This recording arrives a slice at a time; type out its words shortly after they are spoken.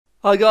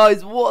Hi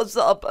guys, what's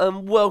up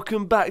and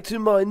welcome back to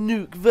my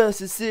Nuke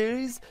versus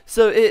series.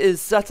 So it is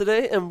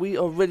Saturday and we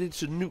are ready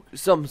to nuke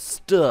some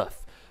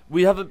stuff.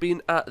 We haven't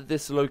been at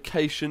this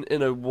location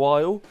in a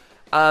while.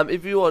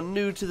 If you are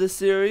new to the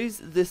series,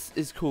 this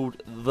is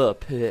called The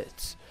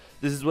Pit.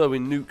 This is where we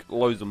nuke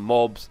loads of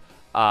mobs,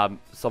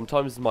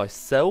 sometimes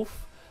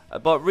myself.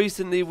 But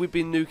recently we've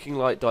been nuking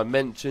like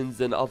dimensions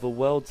and other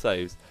world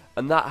saves.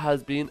 And that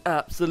has been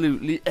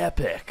absolutely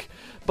epic.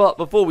 But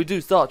before we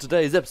do start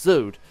today's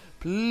episode,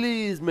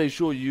 please make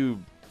sure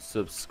you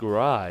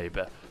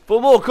subscribe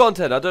for more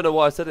content. I don't know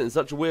why I said it in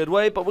such a weird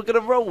way, but we're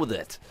going to roll with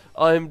it.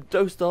 I'm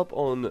dosed up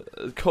on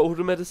cold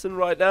medicine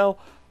right now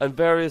and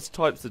various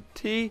types of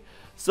tea.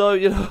 So,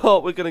 you know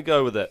what, we're going to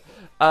go with it.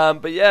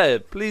 But yeah,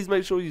 please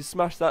make sure you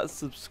smash that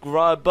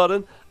subscribe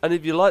button. And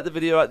if you like the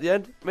video at the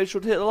end, make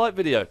sure to hit the like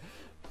video.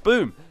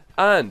 Boom.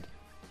 And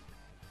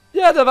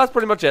yeah, no, that's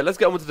pretty much it. Let's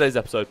get on with today's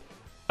episode.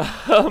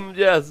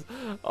 Yes,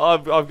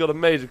 I've got a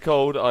major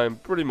cold. I am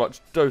pretty much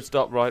dosed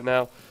up right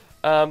now.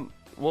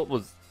 What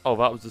was... Oh,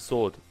 that was the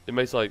sword. It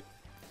makes like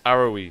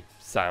arrowy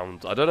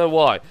sounds. I don't know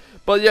why.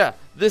 But yeah,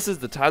 this is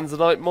the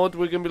Tanzanite mod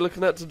we're going to be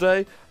looking at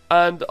today.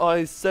 And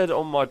I said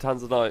on my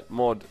Tanzanite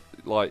mod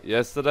like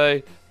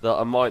yesterday that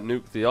I might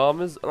nuke the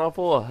armors. And I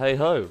thought, hey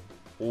ho,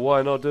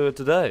 why not do it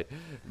today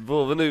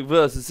for the Nuke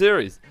versus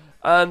series?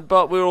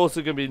 But we're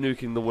also going to be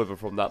nuking the Wither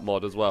from that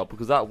mod as well,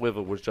 because that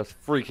Wither was just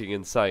freaking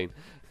insane.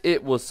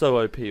 It was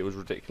so OP, it was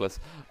ridiculous.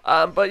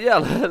 But yeah,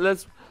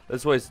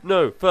 let's waste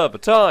no further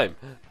time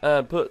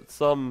and put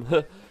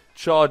some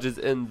charges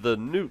in the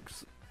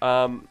nukes.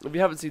 If you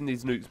haven't seen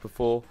these nukes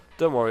before,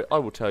 don't worry, I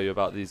will tell you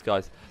about these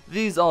guys.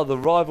 These are the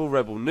Rival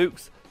Rebel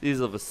nukes.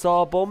 These are the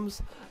SAR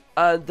bombs,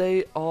 and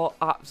they are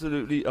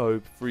absolutely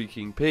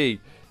freaking P.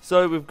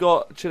 So we've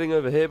got chilling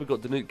over here. We've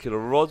got the nuclear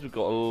rods. We've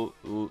got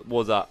what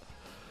was that?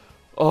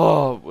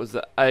 Oh, was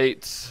it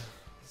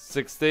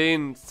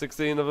 16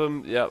 of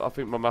them. Yeah, I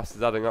think my maths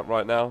is adding up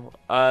right now.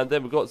 And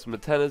then we've got some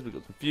antennas, we've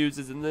got some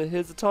fuses, and then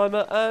here's a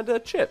timer and a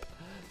chip.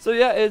 So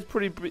yeah, it's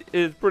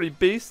pretty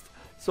beast.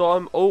 So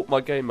I'm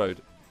my game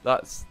mode.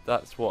 That's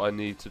what I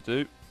need to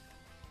do.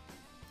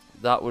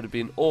 That would have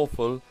been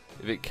awful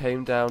if it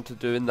came down to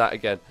doing that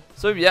again.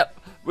 So yep,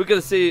 we're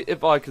gonna see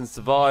if I can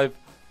survive.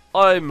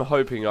 I'm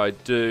hoping I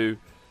do.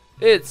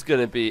 It's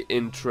gonna be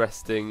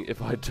interesting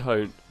if I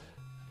don't.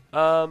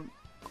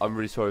 I'm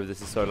really sorry if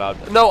this is so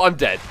loud. No, I'm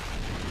dead.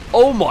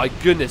 Oh my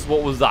goodness,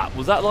 what was that?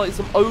 Was that like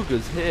some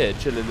ogres here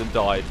chilling and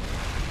died?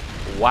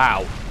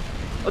 Wow.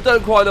 I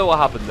don't quite know what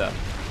happened there.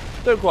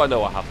 Don't quite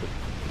know what happened.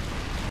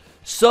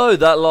 So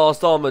that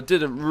last armor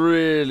didn't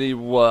really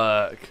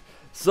work.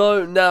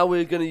 So now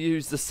we're going to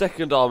use the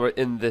second armor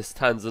in this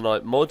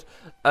Tanzanite mod.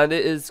 And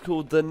it is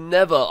called the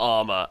NETHER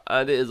armor.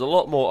 And it is a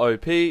lot more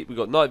OP. We've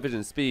got night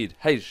vision, speed,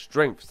 haste,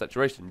 strength,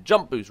 saturation,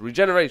 jump boost,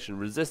 regeneration,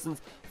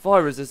 resistance,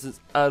 fire resistance,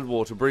 and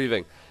water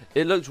breathing.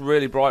 It looks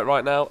really bright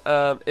right now.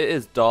 It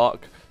is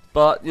dark.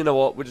 But you know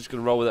what? We're just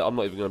going to roll with it. I'm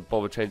not even going to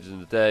bother changing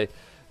the day.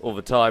 All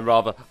the time,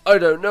 rather. I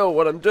don't know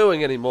what I'm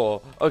doing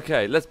anymore.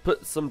 Okay, let's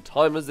put some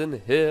timers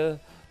in here.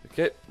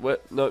 Okay,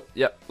 no,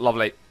 yep,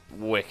 lovely.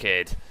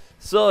 Wicked.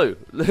 So,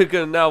 we're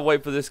going to now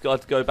wait for this guy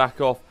to go back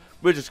off.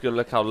 We're just going to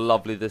look how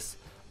lovely this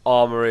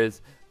armor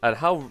is and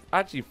how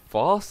actually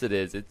fast it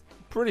is. It's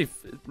pretty...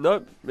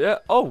 No, yeah.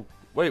 Oh,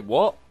 wait,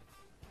 what?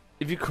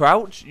 If you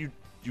crouch, you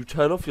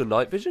turn off your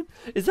night vision?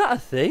 Is that a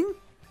thing?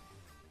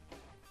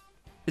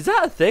 Is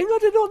that a thing? I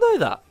did not know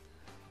that.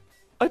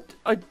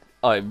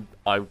 I'm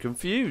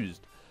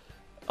confused.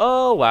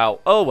 Oh,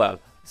 wow. Oh,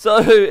 well. So,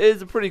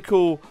 it's a pretty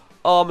cool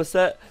armor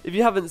set. If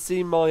you haven't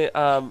seen my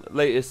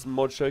latest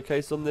mod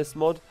showcase on this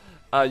mod,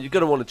 you're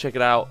going to want to check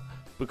it out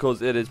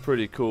because it is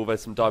pretty cool.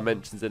 There's some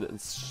dimensions in it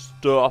and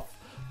stuff.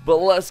 But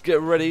let's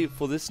get ready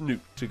for this nuke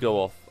to go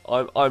off.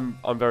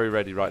 I'm very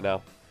ready right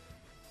now.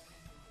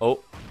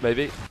 Oh,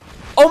 maybe.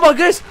 Oh my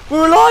goodness,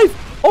 we're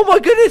alive! Oh my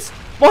goodness,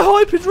 my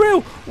hype is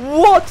real.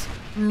 What?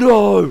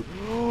 No.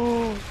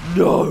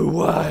 No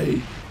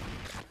way.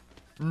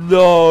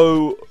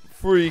 No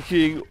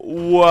freaking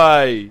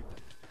way.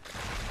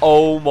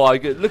 Oh my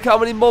god, look how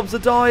many mobs are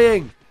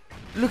dying.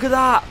 Look at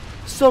that.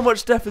 So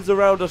much death is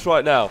around us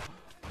right now.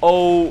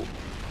 Oh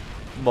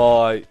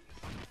my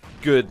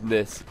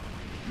goodness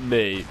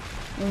me.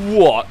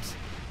 What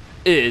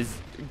is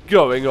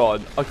going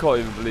on? I can't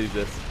even believe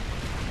this.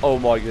 Oh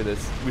my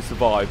goodness, we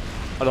survived.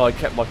 And I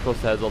kept my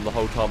crosshairs on the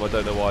whole time. I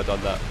don't know why I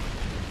done that.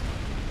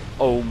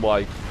 Oh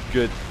my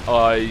good.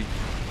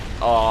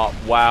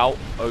 Wow.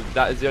 Oh,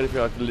 that is the only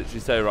thing I can literally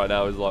say right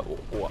now is like,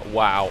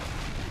 wow.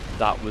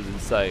 That was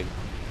insane.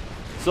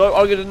 So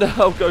I'm going to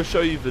now go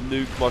show you the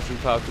nuke mushroom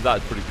power because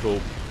that's pretty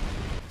cool.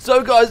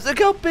 So guys, look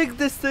how big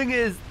this thing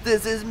is.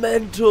 This is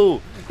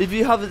mental. If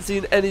you haven't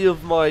seen any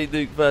of my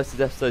Nuke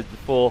versus episodes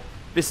before,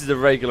 this is a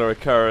regular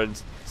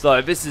occurrence. So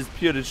this is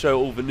pure to show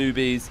all the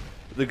newbies,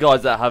 the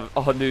guys that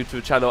are new to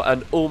the channel,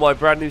 and all my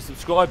brand new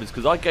subscribers,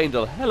 because I gained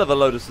a hell of a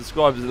load of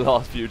subscribers in the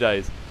last few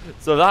days.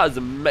 So that is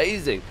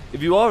amazing.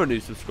 If you are a new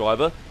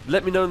subscriber,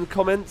 let me know in the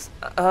comments,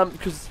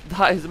 because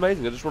that is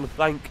amazing. I just want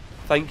to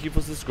thank you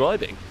for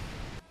subscribing.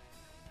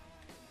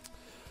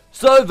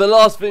 So the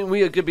last thing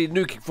we are going to be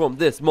nuking from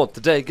this mod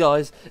today,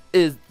 guys,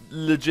 is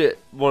legit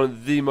one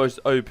of the most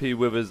OP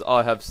withers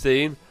I have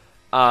seen.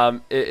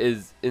 It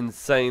is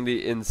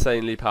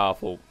insanely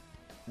powerful.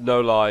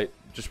 No lie,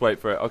 just wait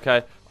for it,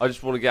 okay? I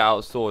just want to get out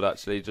a sword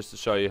actually, just to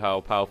show you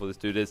how powerful this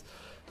dude is.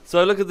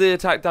 So look at the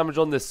attack damage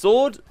on this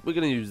sword. We're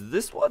going to use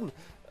this one.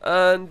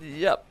 And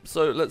yep,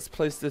 so let's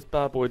place this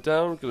bad boy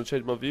down. I'm going to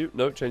change my view.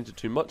 No, change it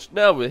too much.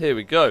 Now here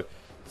we go.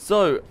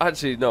 So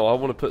actually, no, I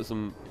want to put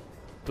some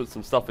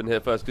stuff in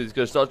here first because he's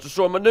going to start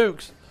destroying my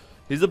nukes.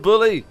 He's a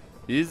bully.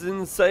 He's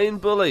an insane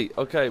bully.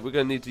 Okay, we're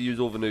going to need to use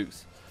all the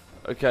nukes.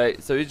 Okay,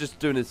 so he's just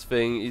doing his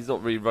thing. He's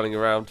not really running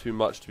around too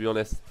much, to be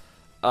honest.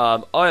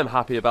 I am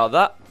happy about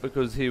that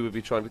because he would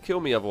be trying to kill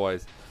me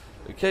otherwise.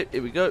 Okay,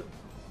 here we go.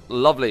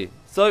 Lovely.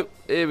 So,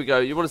 here we go.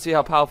 You want to see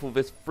how powerful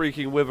this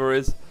freaking wither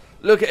is?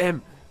 Look at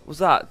him. What's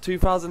that?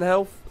 2,000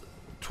 health?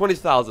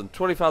 20,000.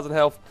 20,000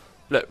 health.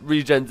 Look,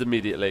 regens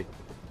immediately.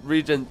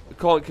 Regen.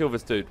 Can't kill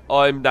this dude.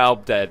 I'm now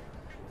dead.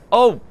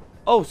 Oh,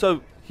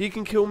 so he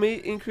can kill me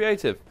in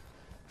creative.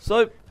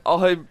 So,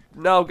 I'm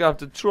now going to have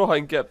to try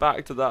and get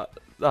back to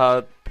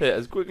that pit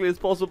as quickly as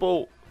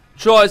possible.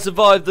 Try and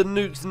survive the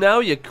nukes now,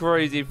 you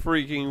crazy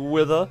freaking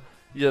wither.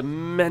 You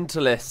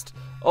mentalist.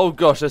 Oh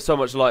gosh, there's so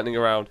much lightning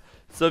around.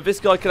 So this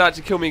guy can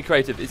actually kill me in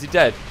creative. Is he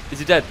dead? Is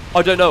he dead?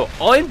 I don't know.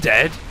 I'm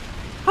dead?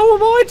 How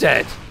am I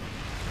dead?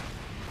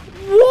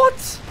 What?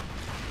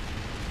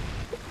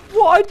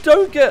 What? I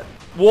don't get...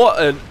 What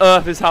on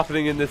earth is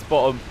happening in this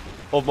bottom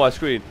of my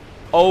screen?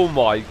 Oh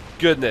my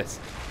goodness.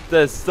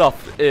 This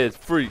stuff is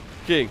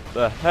freaking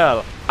the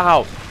hell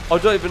out. I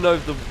don't even know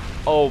if the...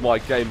 Oh, my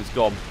game is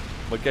gone.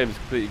 My game is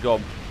completely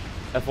gone.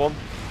 F1?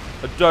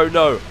 I don't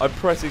know. I'm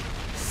pressing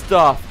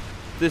stuff.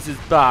 This is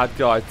bad,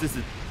 guys. This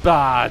is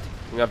bad.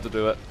 I'm going to have to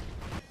do it.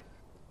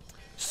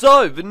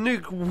 So, the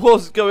nuke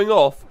was going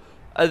off.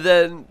 And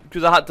then,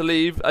 because I had to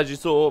leave, as you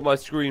saw, my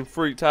screen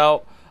freaked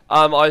out.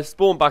 I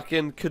spawned back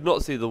in, could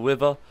not see the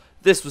wither.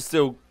 This was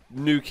still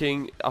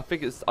nuking.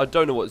 I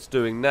don't know what it's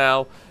doing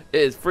now.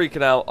 It is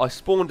freaking out. I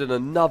spawned in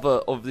another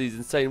of these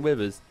insane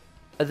withers.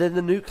 And then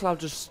the nuke cloud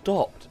just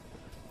stopped.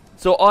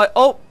 So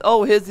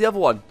oh, here's the other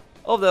one.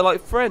 Oh, they're like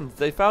friends.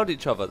 They found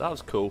each other. That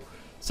was cool.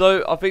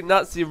 So, I think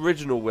that's the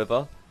original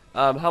wither.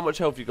 How much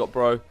health you got,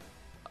 bro?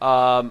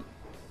 I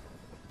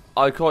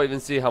can't even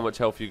see how much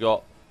health you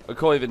got. I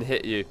can't even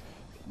hit you.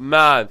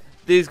 Man,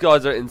 these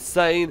guys are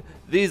insane.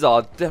 These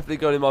are definitely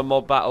going in my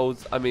mob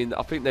battles. I mean,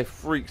 I think they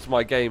freaked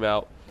my game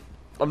out.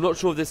 I'm not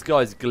sure if this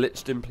guy's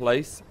glitched in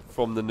place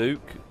from the nuke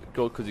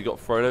because he got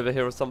thrown over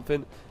here or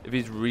something. If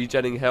he's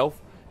regenning health.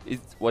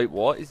 Wait,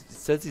 what? It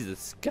says he's a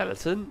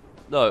skeleton?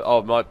 No,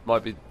 oh,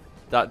 might be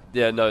that.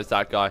 Yeah, no, it's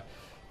that guy.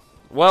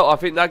 Well, I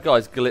think that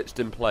guy's glitched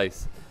in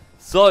place.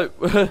 So,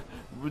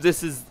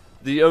 this is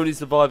the only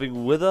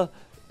surviving wither.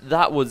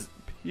 That was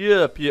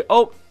pure.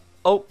 Oh,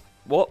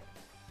 what?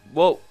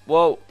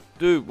 Whoa,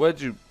 dude, where'd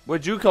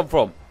you come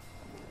from?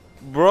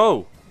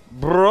 Bro,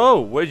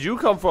 where'd you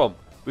come from?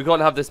 We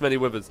can't have this many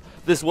withers.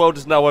 This world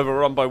is now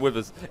overrun by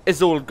withers.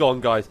 It's all gone,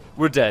 guys.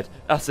 We're dead.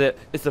 That's it.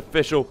 It's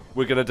official.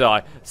 We're gonna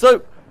die.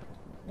 So,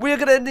 we are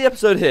gonna end the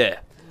episode here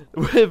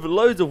with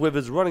loads of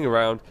withers running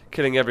around,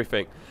 killing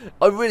everything.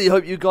 I really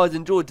hope you guys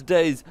enjoyed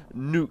today's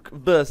Nuke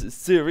versus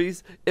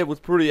series. It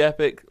was pretty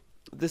epic.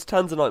 This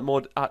Tanzanite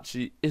mod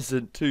actually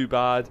isn't too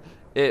bad.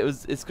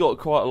 It's got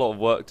quite a lot of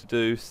work to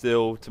do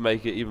still to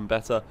make it even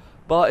better,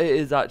 but it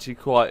is actually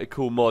quite a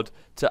cool mod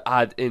to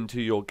add into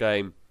your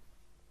game.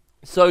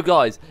 So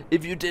guys,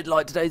 if you did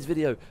like today's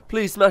video,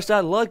 please smash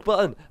that like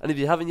button, and if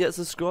you haven't yet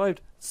subscribed,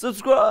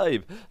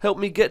 subscribe! Help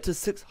me get to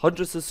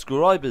 600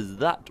 subscribers.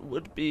 That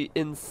would be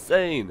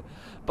insane.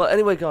 But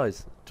anyway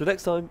guys, till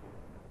next time,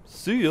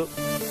 see ya!